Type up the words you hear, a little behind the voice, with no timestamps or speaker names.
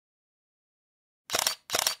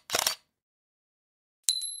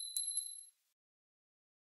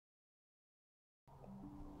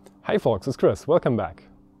Hi folks, it's Chris, welcome back.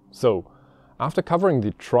 So, after covering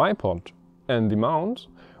the tripod and the mount,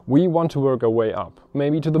 we want to work our way up,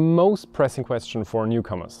 maybe to the most pressing question for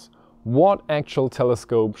newcomers. What actual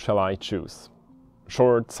telescope shall I choose?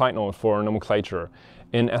 Short side note for nomenclature.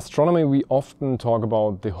 In astronomy we often talk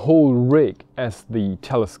about the whole rig as the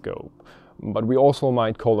telescope, but we also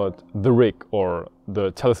might call it the rig or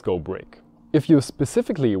the telescope rig. If you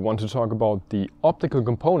specifically want to talk about the optical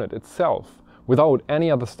component itself, without any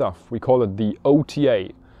other stuff, we call it the OTA,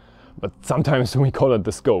 but sometimes we call it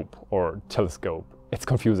the scope or telescope. It's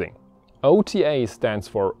confusing. OTA stands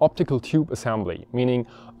for optical tube assembly, meaning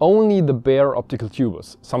only the bare optical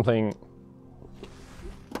tubes, something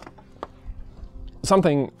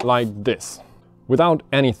like this, without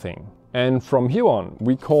anything. And from here on,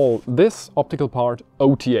 we call this optical part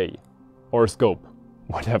OTA or scope,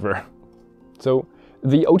 whatever. So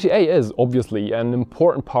the OTA is obviously an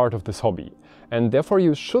important part of this hobby, and therefore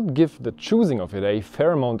you should give the choosing of it a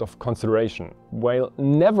fair amount of consideration, while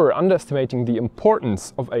never underestimating the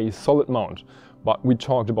importance of a solid mount, but we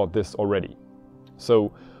talked about this already.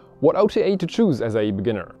 So, what OTA to choose as a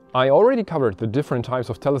beginner? I already covered the different types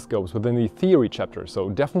of telescopes within the theory chapter, so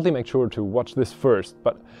definitely make sure to watch this first,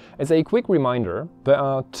 but as a quick reminder, there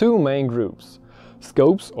are two main groups.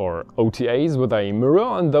 Scopes or OTAs with a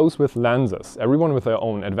mirror and those with lenses, everyone with their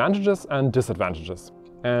own advantages and disadvantages.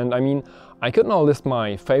 And I mean, I could now list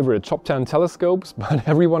my favorite top 10 telescopes, but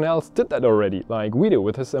everyone else did that already, like Wido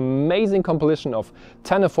with his amazing compilation of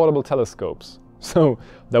 10 affordable telescopes. So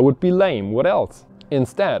that would be lame, what else?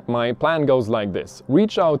 Instead, my plan goes like this.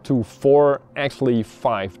 Reach out to 4, actually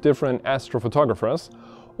 5 different astrophotographers,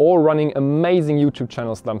 all running amazing YouTube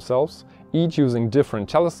channels themselves, each using different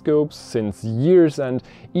telescopes since years and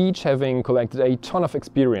each having collected a ton of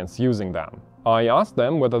experience using them. I asked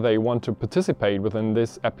them whether they want to participate within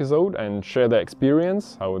this episode and share their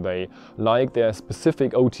experience, how they like their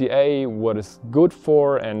specific OTA, what is good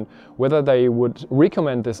for, and whether they would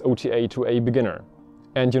recommend this OTA to a beginner.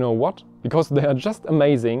 And you know what? Because they are just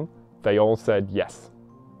amazing, they all said yes.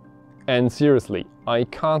 And seriously, I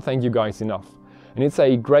can't thank you guys enough. And it's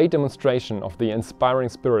a great demonstration of the inspiring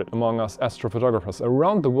spirit among us astrophotographers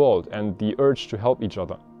around the world and the urge to help each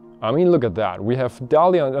other. I mean, look at that. We have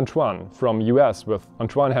Dalia and Antoine from US, with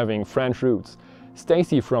Antoine having French roots,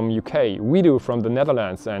 Stacey from UK, Wido from the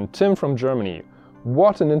Netherlands, and Tim from Germany.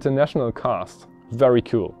 What an international cast. Very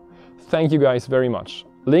cool. Thank you guys very much.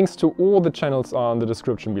 Links to all the channels are in the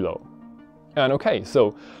description below. And okay,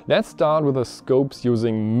 so let's start with the scopes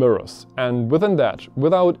using mirrors. And within that,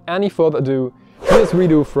 without any further ado, here's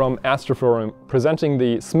Wido from AstroFroum presenting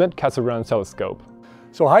the Schmidt-Cassegrain telescope.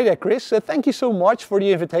 So hi there Chris, thank you so much for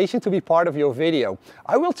the invitation to be part of your video.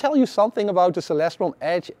 I will tell you something about the Celestron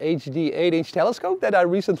Edge HD 8-inch telescope that I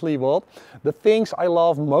recently bought. The things I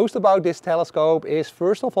love most about this telescope is,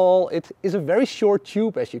 first of all, it is a very short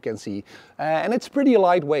tube, as you can see, and it's pretty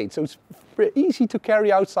lightweight, so it's easy to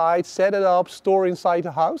carry outside, set it up, store inside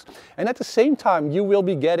the house, and at the same time you will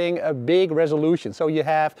be getting a big resolution. So you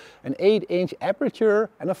have an 8-inch aperture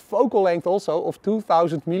and a focal length also of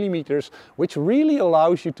 2000 millimeters, which really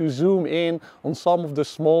allows you to zoom in on some of the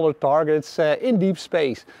smaller targets in deep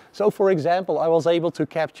space. So for example, I was able to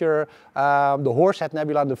capture the Horsehead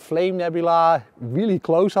Nebula and the Flame Nebula, really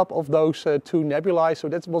close up of those two nebulae, so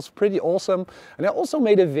that was pretty awesome. And I also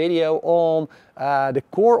made a video on the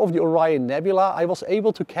core of the Orion Nebula. I was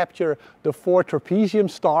able to capture the 4 trapezium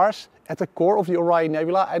stars at the core of the Orion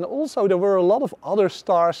Nebula, and also there were a lot of other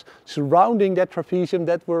stars surrounding that trapezium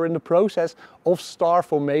that were in the process of star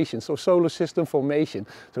formation, so solar system formation.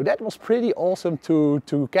 So that was pretty awesome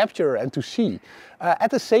to capture and to see.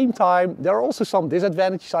 At the same time, there are also some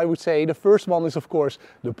disadvantages, I would say. The first one is, of course,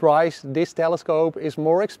 the price. This telescope is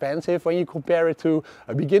more expensive when you compare it to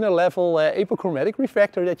a beginner level apochromatic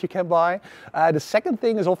refractor that you can buy. The second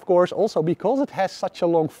thing is, of course, also because it has such a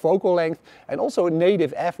long focal length and also a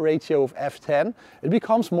native f ratio of f10, it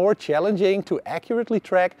becomes more challenging to accurately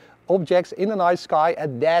track objects in the night sky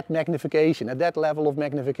at that magnification, at that level of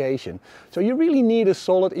magnification. So you really need a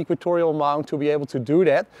solid equatorial mount to be able to do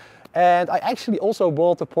that. And I actually also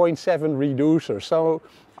bought a 0.7 reducer. So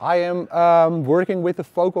I am working with a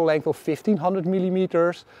focal length of 1500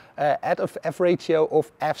 millimeters at a f ratio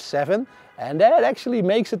of f7. And that actually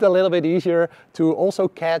makes it a little bit easier to also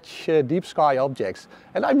catch deep sky objects.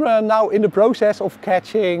 And I'm now in the process of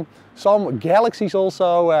catching some galaxies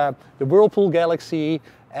also, the Whirlpool Galaxy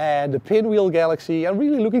and the Pinwheel Galaxy. I'm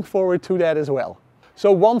really looking forward to that as well.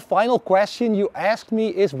 So one final question you asked me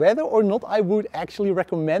is whether or not I would actually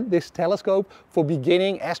recommend this telescope for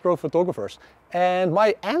beginning astrophotographers. And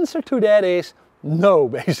my answer to that is No,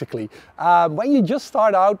 basically. When you just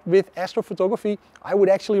start out with astrophotography, I would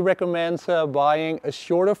actually recommend buying a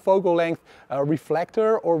shorter focal length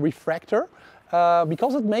reflector or refractor.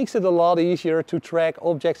 Because it makes it a lot easier to track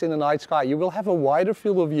objects in the night sky. You will have a wider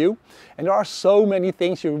field of view, and there are so many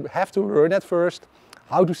things you have to learn at first.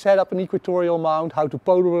 How to set up an equatorial mount, how to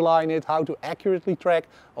polar align it, how to accurately track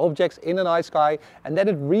objects in the night sky, and then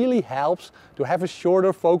it really helps to have a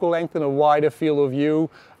shorter focal length and a wider field of view,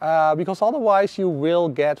 because otherwise you will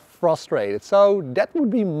get frustrated. So that would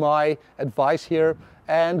be my advice here,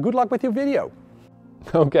 and good luck with your video.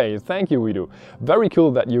 Okay, thank you, Wido. Very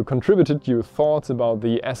cool that you contributed your thoughts about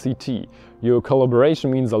the SET. Your collaboration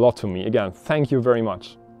means a lot to me. Again, thank you very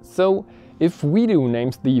much. So, if Wido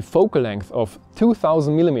names the focal length of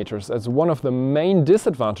 2000 mm as one of the main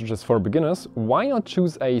disadvantages for beginners, why not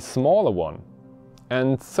choose a smaller one?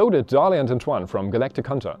 And so did Dalia and Antoine from Galactic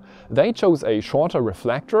Hunter. They chose a shorter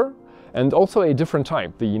reflector and also a different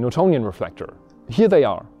type, the Newtonian reflector. Here they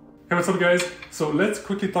are. Hey, what's up guys? So let's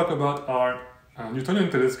quickly talk about our Newtonian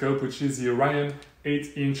telescope, which is the Orion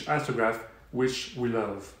 8-inch Astrograph, which we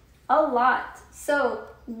love. A lot. So,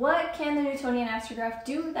 what can the Newtonian Astrograph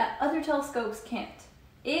do that other telescopes can't?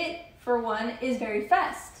 It, for one, is very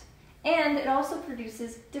fast. And it also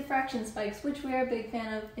produces diffraction spikes, which we are a big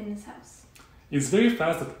fan of in this house. It's very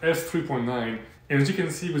fast at f3.9, and as you can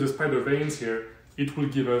see with the spider veins here, it will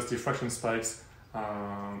give us diffraction spikes,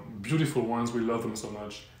 beautiful ones, we love them so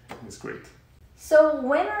much, it's great. So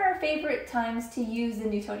when are our favorite times to use the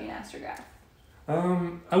Newtonian Astrograph?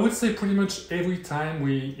 I would say pretty much every time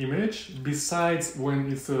we image, besides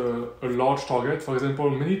when it's a large target. For example,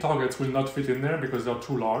 many targets will not fit in there because they're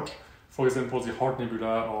too large. For example, the Heart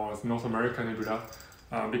Nebula or the North American Nebula,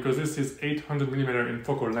 because this is 800 mm in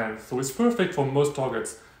focal length. So it's perfect for most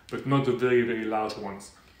targets, but not the very, very large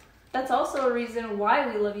ones. That's also a reason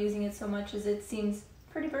why we love using it so much, is it seems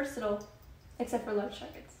pretty versatile, except for large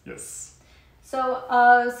targets. Yes. So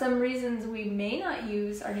some reasons we may not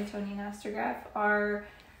use our Newtonian Astrograph are,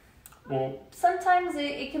 well, sometimes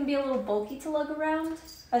it can be a little bulky to lug around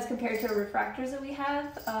as compared to refractors that we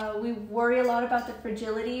have. We worry a lot about the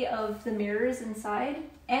fragility of the mirrors inside,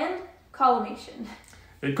 and collimation.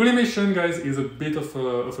 Collimation, guys, is a bit of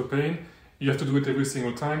a pain. You have to do it every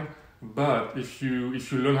single time, but if you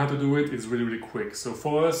learn how to do it, it's really, really quick. So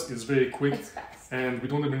for us, it's very quick, it's fast, and we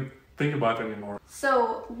don't even think about it anymore.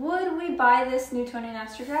 So would we buy this Newtonian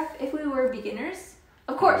Astrograph if we were beginners?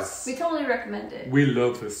 Of course, yes. We totally recommend it. We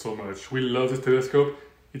love this so much. We love this telescope.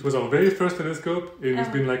 It was our very first telescope. It's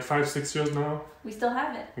been like 5-6 years now. We still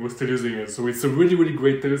have it. We're still using it. So it's a really, really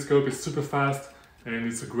great telescope. It's super fast, and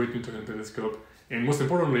it's a great Newtonian telescope. And most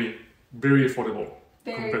importantly, very affordable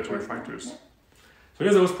compared to refractors. Yeah. So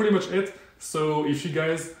yes, that was pretty much it. So if you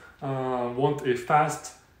guys want a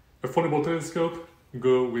fast, affordable telescope,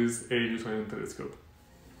 go with a Newtonian telescope.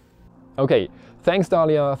 Okay, thanks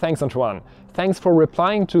Dalia, thanks Antoine. Thanks for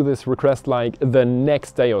replying to this request like the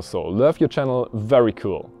next day or so. Love your channel, very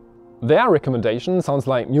cool. Their recommendation sounds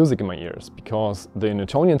like music in my ears, because the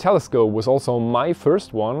Newtonian telescope was also my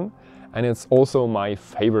first one, and it's also my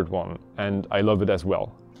favorite one, and I love it as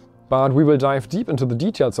well. But we will dive deep into the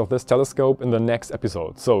details of this telescope in the next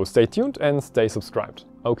episode, so stay tuned and stay subscribed.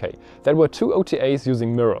 Okay, there were 2 OTAs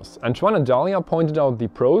using mirrors. Antoine and Dalia pointed out the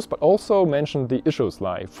pros, but also mentioned the issues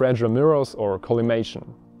like fragile mirrors or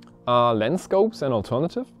collimation. Are lens scopes an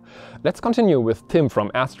alternative? Let's continue with Tim from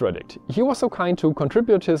AstroAddict. He was so kind to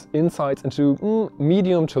contribute his insights into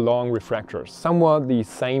medium to long refractors, somewhat the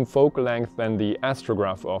same focal length than the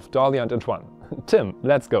Astrograph of Dalia and Antoine. Tim,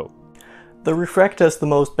 let's go. The refractor is the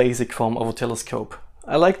most basic form of a telescope.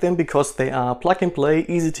 I like them because they are plug and play,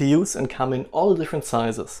 easy to use and come in all different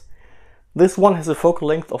sizes. This one has a focal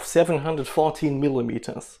length of 714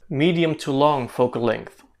 mm, medium to long focal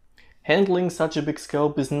length. Handling such a big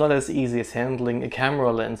scope is not as easy as handling a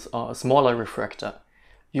camera lens or a smaller refractor.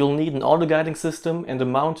 You'll need an auto-guiding system and a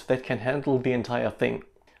mount that can handle the entire thing.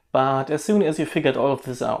 But as soon as you figured all of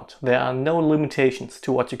this out, there are no limitations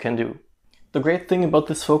to what you can do. The great thing about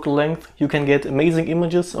this focal length, you can get amazing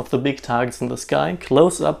images of the big targets in the sky,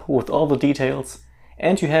 close up with all the details,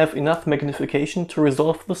 and you have enough magnification to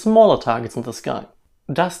resolve the smaller targets in the sky.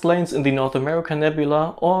 Dust lanes in the North American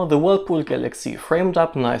Nebula or the Whirlpool Galaxy framed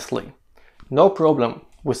up nicely. No problem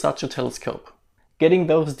with such a telescope. Getting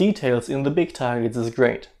those details in the big targets is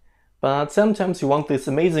great, but sometimes you want this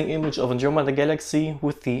amazing image of Andromeda Galaxy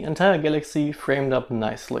with the entire galaxy framed up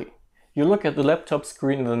nicely. You look at the laptop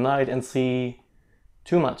screen in the night and see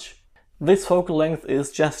too much. This focal length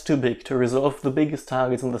is just too big to resolve the biggest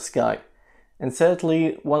targets in the sky, and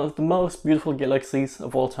sadly one of the most beautiful galaxies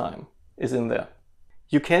of all time is in there.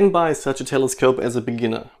 You can buy such a telescope as a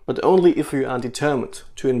beginner, but only if you are determined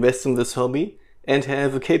to invest in this hobby and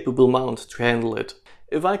have a capable mount to handle it.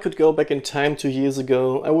 If I could go back in time 2 years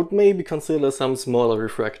ago, I would maybe consider some smaller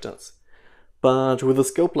refractors. But with a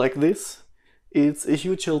scope like this, it's a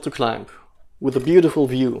huge hill to climb, with a beautiful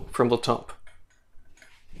view from the top.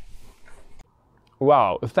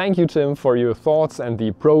 Wow, thank you Tim for your thoughts and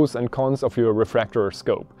the pros and cons of your refractor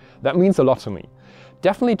scope. That means a lot to me.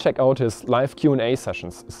 Definitely check out his live Q&A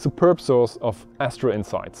sessions, superb source of Astro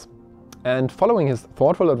insights. And following his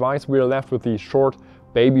thoughtful advice, we are left with the short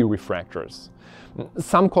baby refractors.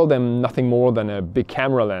 Some call them nothing more than a big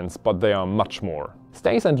camera lens, but they are much more.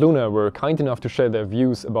 Stacey and Luna were kind enough to share their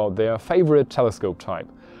views about their favorite telescope type.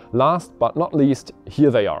 Last but not least, here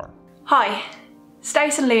they are. Hi,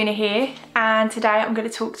 Stacey and Luna here, and today I'm going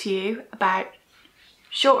to talk to you about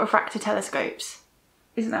short refractor telescopes.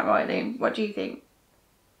 Isn't that right, Liam? What do you think?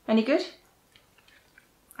 Any good?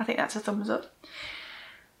 I think that's a thumbs up.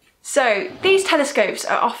 So these telescopes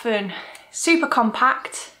are often super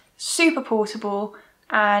compact, super portable,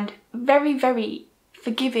 and very, very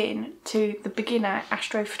forgiving to the beginner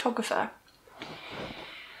astrophotographer.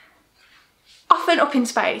 Often up in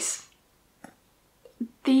space,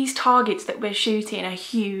 these targets that we're shooting are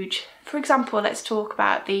huge. For example, let's talk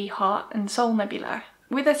about the Heart and Soul Nebula.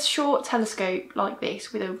 With a short telescope like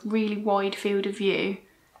this, with a really wide field of view,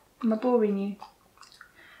 am I boring you?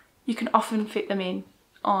 You can often fit them in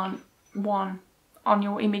on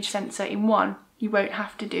your image sensor in one. You won't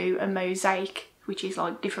have to do a mosaic, which is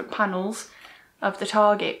like different panels of the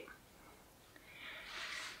target.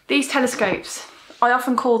 These telescopes, I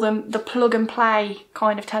often call them the plug and play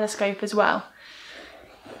kind of telescope as well.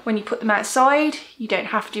 When you put them outside, you don't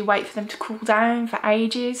have to wait for them to cool down for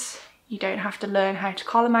ages. You don't have to learn how to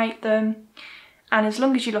collimate them. And as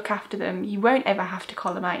long as you look after them, you won't ever have to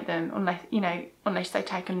collimate them unless they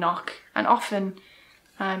take a knock. And often,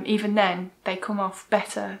 even then, they come off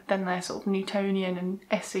better than their sort of Newtonian and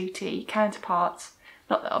SCT counterparts.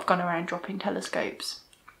 Not that I've gone around dropping telescopes.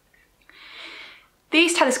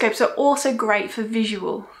 These telescopes are also great for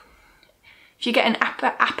visual. If you get an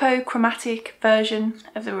apochromatic version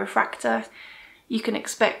of the refractor, you can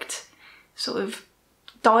expect sort of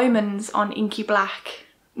diamonds on inky black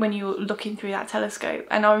when you're looking through that telescope.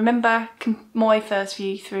 And I remember my first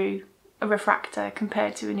view through a refractor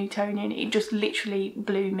compared to a Newtonian, it just literally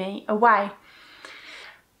blew me away.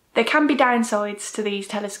 There can be downsides to these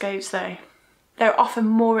telescopes though. They're often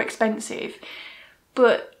more expensive,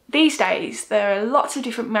 but these days there are lots of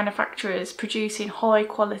different manufacturers producing high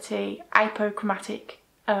quality apochromatic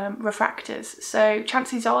refractors, so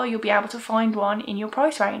chances are you'll be able to find one in your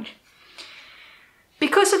price range.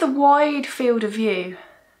 Because of the wide field of view,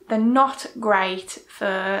 they're not great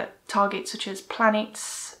for targets such as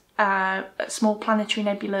planets, small planetary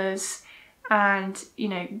nebulas, and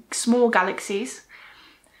small galaxies.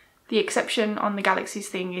 The exception on the galaxies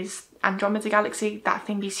thing is Andromeda Galaxy. That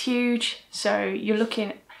thing is huge, so you're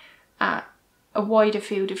looking at a wider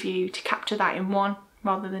field of view to capture that in one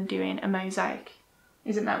rather than doing a mosaic.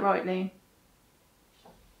 Isn't that right, Liam?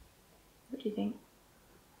 What do you think?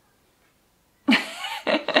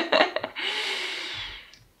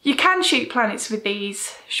 You can shoot planets with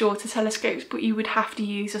these shorter telescopes, but you would have to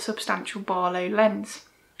use a substantial Barlow lens,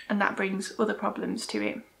 and that brings other problems to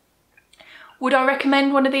it. Would I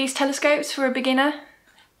recommend one of these telescopes for a beginner?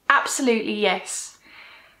 Absolutely yes.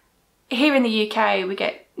 Here in the UK we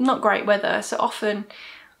get not great weather, so often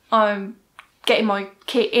I'm getting my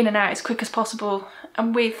kit in and out as quick as possible,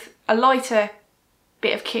 and with a lighter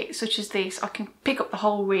bit of kit such as this I can pick up the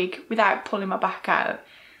whole rig without pulling my back out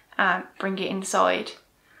and bring it inside.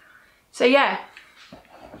 So yeah,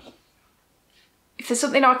 if there's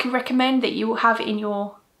something I can recommend that you will have in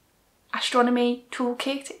your astronomy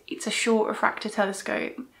toolkit, it's a short refractor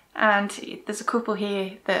telescope, and there's a couple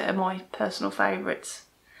here that are my personal favourites.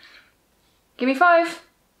 Give me 5.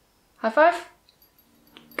 High five.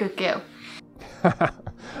 Good girl.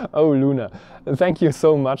 Oh Luna, thank you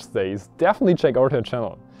so much Stacey. Definitely check out her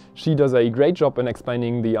channel. She does a great job in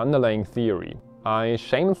explaining the underlying theory. I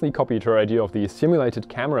shamelessly copied her idea of the simulated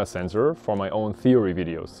camera sensor for my own theory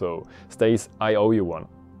videos, so Stacey, I owe you one.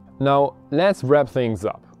 Now let's wrap things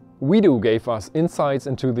up. Wido gave us insights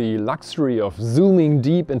into the luxury of zooming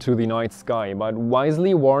deep into the night sky, but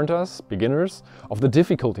wisely warned us, beginners, of the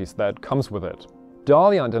difficulties that comes with it.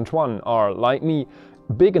 Dalia and Antoine are, like me,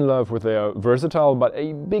 big in love with their versatile but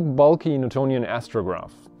a big bulky Newtonian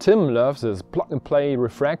Astrograph. Tim loves his plug-and-play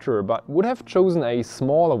refractor but would have chosen a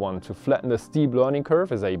smaller one to flatten the steep learning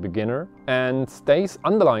curve as a beginner. And Stacey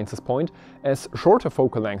underlines his point, as shorter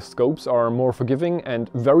focal length scopes are more forgiving and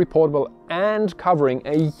very portable and covering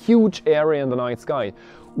a huge area in the night sky,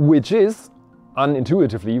 which is,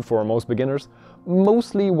 unintuitively for most beginners,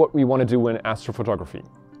 mostly what we want to do in astrophotography.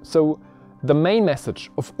 So the main message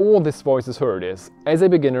of all this voices heard is, as a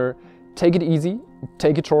beginner, take it easy,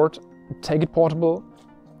 take it short, take it portable,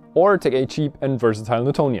 or take a cheap and versatile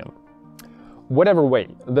Newtonian. Whatever way,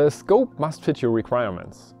 the scope must fit your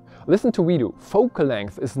requirements. Listen to Wido, focal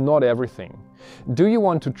length is not everything. Do you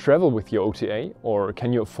want to travel with your OTA, or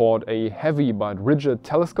can you afford a heavy but rigid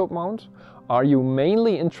telescope mount? Are you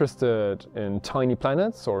mainly interested in tiny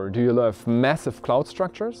planets, or do you love massive cloud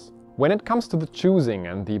structures? When it comes to the choosing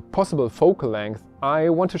and the possible focal length, I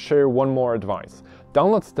want to share one more advice.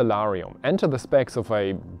 Download Stellarium, enter the specs of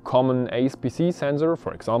a common ASPC sensor,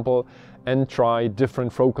 for example, and try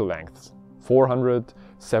different focal lengths. 400,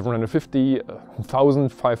 750,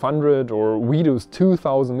 1500 or Wido's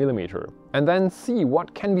 2000 mm. And then see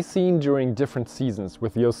what can be seen during different seasons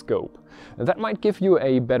with your scope. That might give you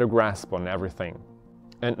a better grasp on everything.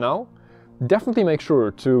 And now, definitely make sure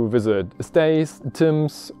to visit Stacey,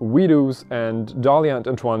 Tim's, Wido's and Dalia and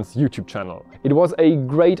Antoine's YouTube channel. It was a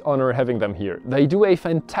great honor having them here. They do a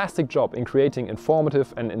fantastic job in creating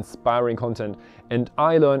informative and inspiring content, and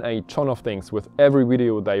I learn a ton of things with every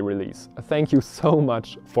video they release. Thank you so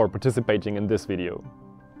much for participating in this video.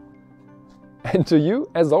 And to you,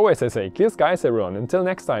 as always I say, clear skies everyone, until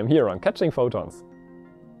next time here on Catching Photons.